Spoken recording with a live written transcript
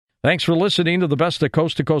Thanks for listening to the Best of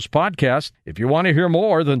Coast to Coast podcast. If you want to hear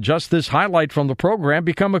more than just this highlight from the program,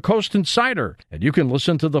 become a Coast Insider, and you can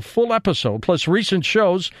listen to the full episode, plus recent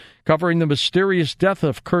shows covering the mysterious death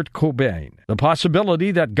of Kurt Cobain, the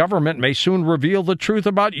possibility that government may soon reveal the truth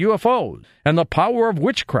about UFOs, and the power of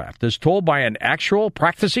witchcraft as told by an actual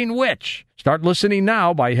practicing witch. Start listening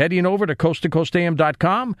now by heading over to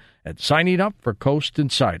coasttocoastam.com and signing up for Coast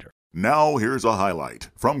Insider. Now here's a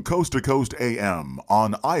highlight from Coast to Coast AM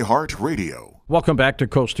on iHeartRadio. Welcome back to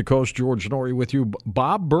Coast. George Noory with you.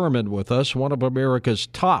 Bob Berman with us, one of America's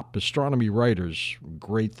top astronomy writers.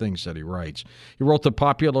 Great things that he writes. He wrote the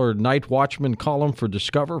popular Night Watchman column for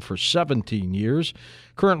Discover for 17 years.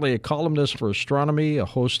 Currently a columnist for astronomy, a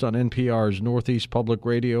host on NPR's Northeast Public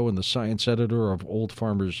Radio, and the science editor of Old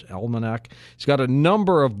Farmer's Almanac. He's got a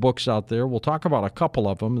number of books out there. We'll talk about a couple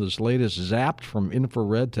of them. This latest, Zapped, From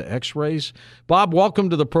Infrared to X-Rays. Bob, welcome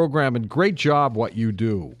to the program, and great job what you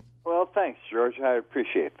do. Well, thanks, George. I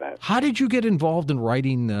appreciate that. How did you get involved in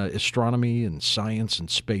writing astronomy and science and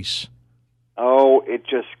space? Oh, it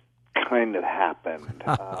just kind of happened.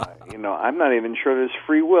 I'm not even sure there's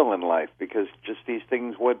free will in life because just these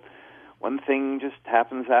things, one thing just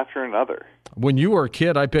happens after another. When you were a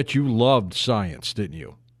kid, I bet you loved science, didn't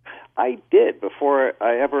you? I did. Before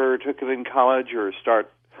I ever took it in college or started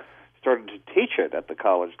to teach it at the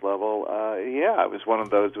college level, I was one of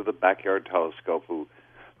those with a backyard telescope who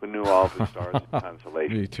knew all the stars and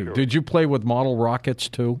constellations. Me too. Sure. Did you play with model rockets,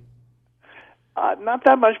 too? Not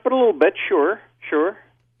that much, but a little bit, sure.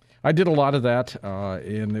 I did a lot of that,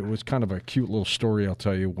 and it was kind of a cute little story, I'll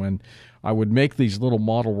tell you, when I would make these little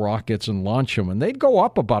model rockets and launch them, and they'd go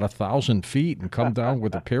up about 1,000 feet and come down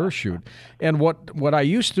with a parachute. And what I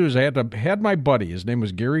used to do is I had my buddy, his name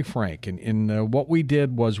was Gary Frank, and what we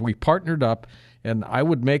did was we partnered up, and I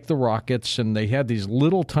would make the rockets, and they had these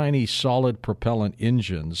little tiny solid propellant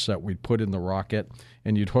engines that we'd put in the rocket,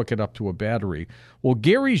 and you'd hook it up to a battery. Well,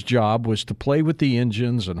 Gary's job was to play with the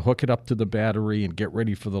engines and hook it up to the battery and get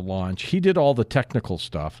ready for the launch. He did all the technical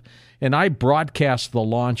stuff, and I broadcast the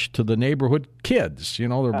launch to the neighborhood kids. You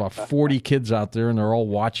know, there are about 40 kids out there, and they're all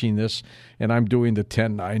watching this, and I'm doing the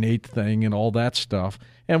 10, 9, 8 thing and all that stuff.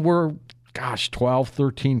 And we're, 12,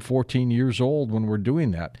 13, 14 years old when we're doing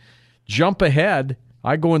that. Jump ahead,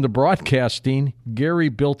 I go into broadcasting. Gary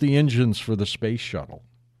built the engines for the space shuttle.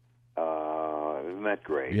 Isn't that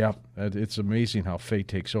great? Yeah, it's amazing how fate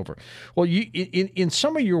takes over. Well, in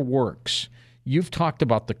some of your works, you've talked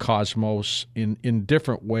about the cosmos in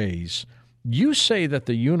different ways. You say that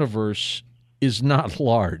the universe is not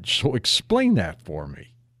large, so explain that for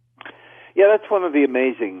me. Yeah, that's one of the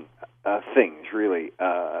amazing things, really.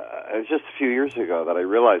 It was just a few years ago that I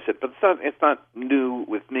realized it, but it's not new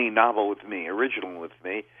with me, novel with me, original with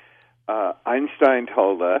me. Einstein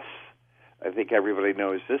told us, I think everybody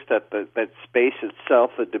knows this, that space itself,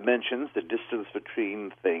 the dimensions, the distance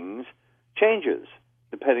between things, changes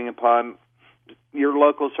depending upon your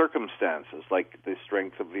local circumstances, like the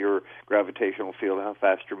strength of your gravitational field, how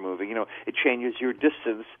fast you're moving. It changes your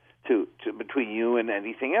distance to between you and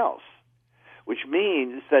anything else, which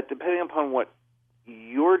means that depending upon what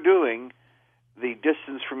you're doing, the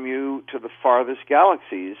distance from you to the farthest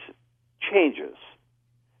galaxies changes.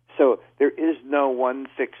 So there is no one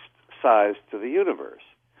fixed size to the universe.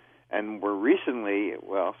 And we're recently,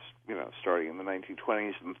 starting in the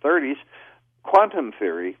 1920s and 30s, quantum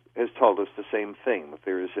theory has told us the same thing, that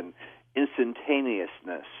there is an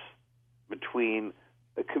instantaneousness between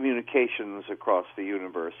the communications across the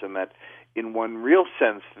universe, and that in one real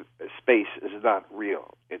sense, space is not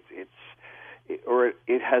real.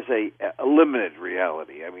 It has a limited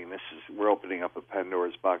reality. I mean, we're opening up a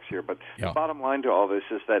Pandora's box here, but The bottom line to all this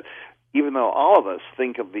is that even though all of us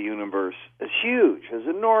think of the universe as huge, as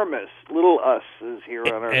enormous, little us is here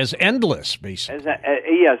on Earth. As endless, basically.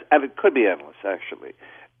 Yes, and it could be endless, actually.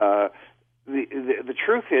 The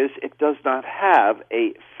truth is it does not have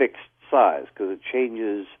a fixed size because it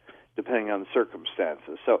changes depending on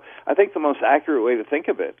circumstances. So I think the most accurate way to think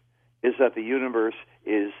of it is that the universe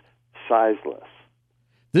is sizeless.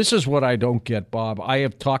 This is what I don't get, Bob. I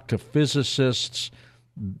have talked to physicists.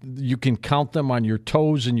 You can count them on your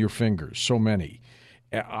toes and your fingers, so many.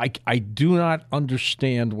 I do not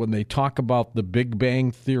understand when they talk about the Big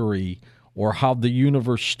Bang Theory or how the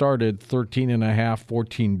universe started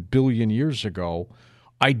 14 billion years ago.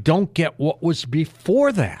 I don't get what was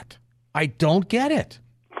before that. I don't get it.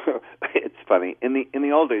 It's funny. In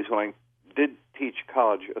the old days when I did teach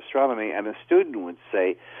college astronomy, and a student would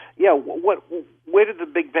say, "Yeah, where did the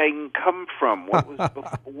Big Bang come from?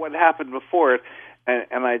 What happened before it?"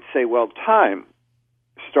 And I'd say, "Well, time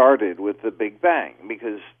started with the Big Bang,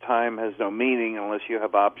 because time has no meaning unless you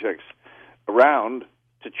have objects around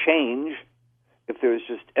to change. If there's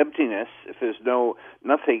just emptiness, if there's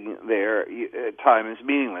nothing there, time is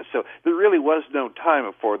meaningless. So there really was no time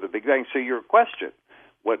before the Big Bang. So your question,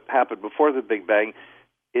 what happened before the Big Bang,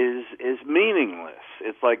 is meaningless.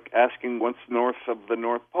 It's like asking what's north of the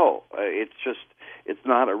North Pole. It's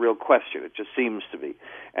not a real question. It just seems to be.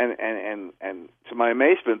 And to my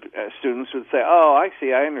amazement, students would say, "Oh, I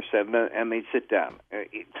see, I understand," and they'd sit down.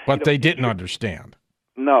 But they didn't understand.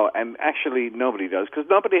 No, and actually nobody does, because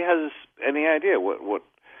nobody has any idea what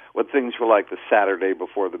things were like the Saturday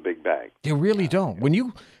before the Big Bang. You really don't. When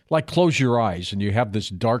you close your eyes and you have this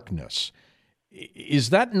darkness,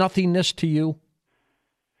 is that nothingness to you?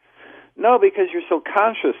 No, because you're so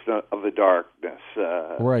conscious of the darkness.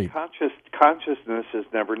 Right. Consciousness is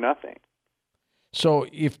never nothing. So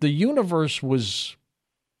if the universe was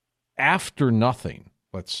after nothing,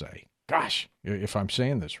 let's say, gosh, if I'm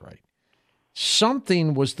saying this right,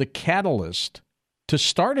 something was the catalyst to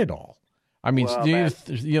start it all. I mean,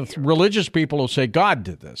 religious people will say God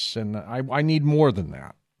did this, and I need more than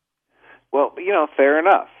that. Well, fair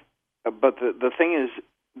enough. But the thing is,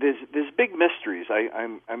 there's big mysteries.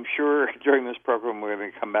 I'm sure during this program we're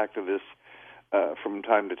going to come back to this from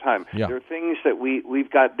time to time. Yeah. There are things that we've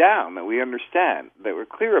got down, that we understand, that we're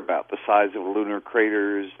clear about: the size of lunar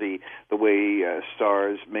craters, the way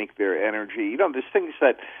stars make their energy. There's things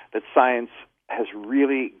that science has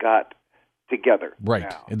really got together. Right.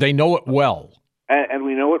 Now. They know it well. And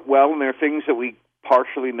we know it well, and there are things that we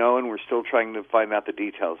partially know, and we're still trying to find out the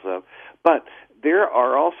details of. But there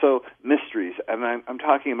are also mysteries, and I'm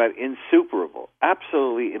talking about insuperable,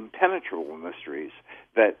 absolutely impenetrable mysteries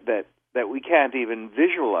that we can't even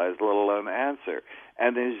visualize, let alone answer.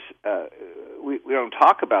 And we don't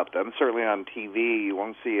talk about them. Certainly on TV, you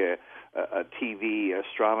won't see a TV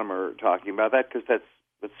astronomer talking about that, because that's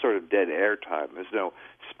sort of dead air time. There's no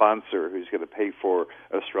sponsor who's going to pay for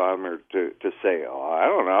an astronomer to say, "Oh, I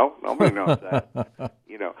don't know. Nobody knows that."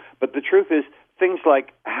 But the truth is, things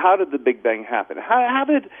like, how did the Big Bang happen? How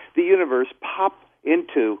did the universe pop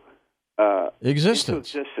into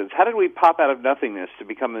existence? How did we pop out of nothingness to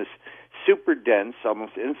become this super dense,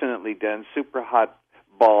 almost infinitely dense, super hot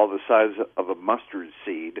ball the size of a mustard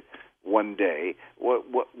seed one day? What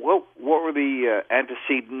were the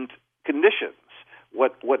antecedent conditions?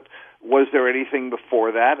 What was there anything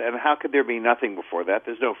before that, and how could there be nothing before that?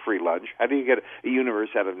 There's no free lunch. How do you get a universe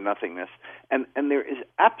out of nothingness? And there is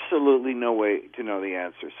absolutely no way to know the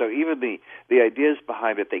answer. So even the ideas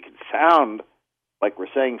behind it, they can sound like we're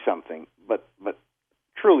saying something, but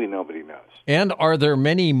truly nobody knows. And are there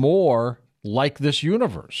many more like this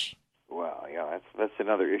universe? Well, that's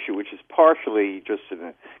another issue, which is partially just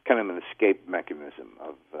kind of an escape mechanism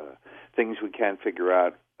of things we can't figure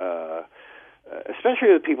out.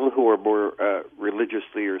 Especially the people who are more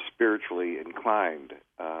religiously or spiritually inclined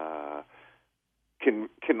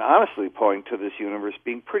can honestly point to this universe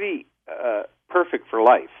being pretty perfect for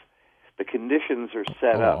life. The conditions are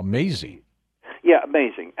set up. Amazing. Yeah,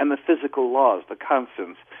 amazing. And the physical laws, the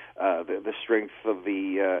constants, the strength of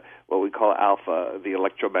the what we call alpha, the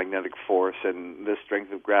electromagnetic force, and the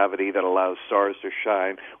strength of gravity that allows stars to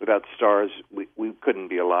shine. Without stars, we couldn't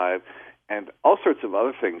be alive. And all sorts of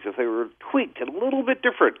other things. If they were tweaked a little bit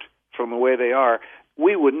different from the way they are,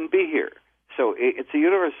 we wouldn't be here. So it's a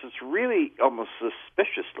universe that's really almost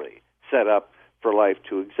suspiciously set up for life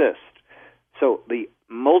to exist. So the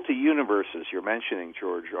multi-universes you're mentioning,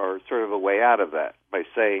 George, are sort of a way out of that by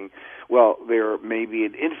saying, well, there may be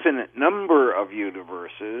an infinite number of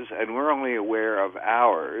universes, and we're only aware of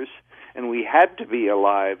ours, and we had to be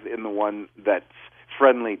alive in the one that's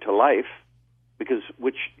friendly to life, because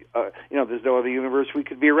there's no other universe we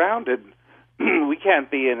could be around in. We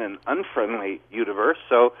can't be in an unfriendly universe,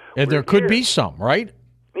 so and there could be some, right?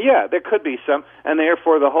 Yeah, there could be some, and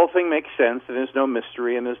therefore the whole thing makes sense, and there's no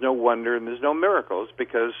mystery, and there's no wonder, and there's no miracles,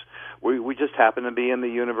 because we just happen to be in the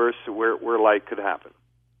universe where life could happen.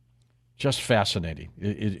 Just fascinating.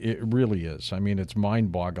 It really is. I mean, it's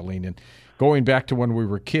mind-boggling. And going back to when we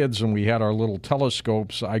were kids and we had our little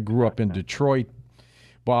telescopes, I grew up in Detroit,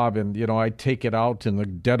 Bob, and, I'd take it out in the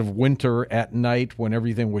dead of winter at night when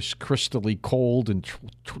everything was crystally cold and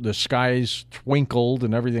the skies twinkled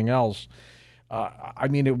and everything else.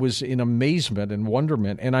 It was in amazement and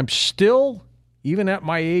wonderment. And I'm still, even at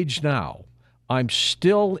my age now, I'm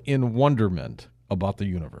still in wonderment about the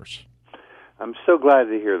universe. I'm so glad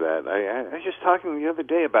to hear that. I was just talking the other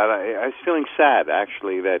day about it. I was feeling sad,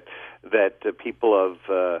 actually, that people of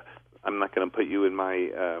I'm not going to put you in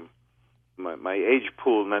my my age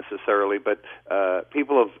pool necessarily, but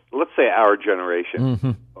people of, let's say, our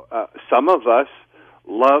generation. Some of us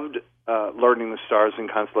loved learning the stars and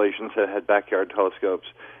constellations that had backyard telescopes,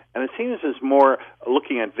 and it seems there's more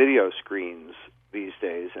looking at video screens these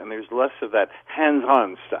days, and there's less of that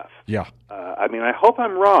hands-on stuff. Yeah. I mean, I hope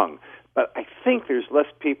I'm wrong, but I think there's less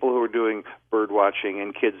people who are doing bird watching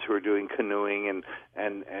and kids who are doing canoeing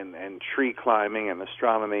and tree climbing and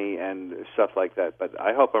astronomy and stuff like that. But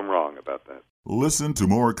I hope I'm wrong about that. Listen to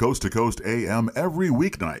more Coast to Coast AM every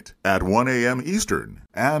weeknight at 1 a.m. Eastern,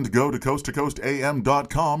 and go to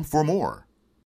coasttocoastam.com for more.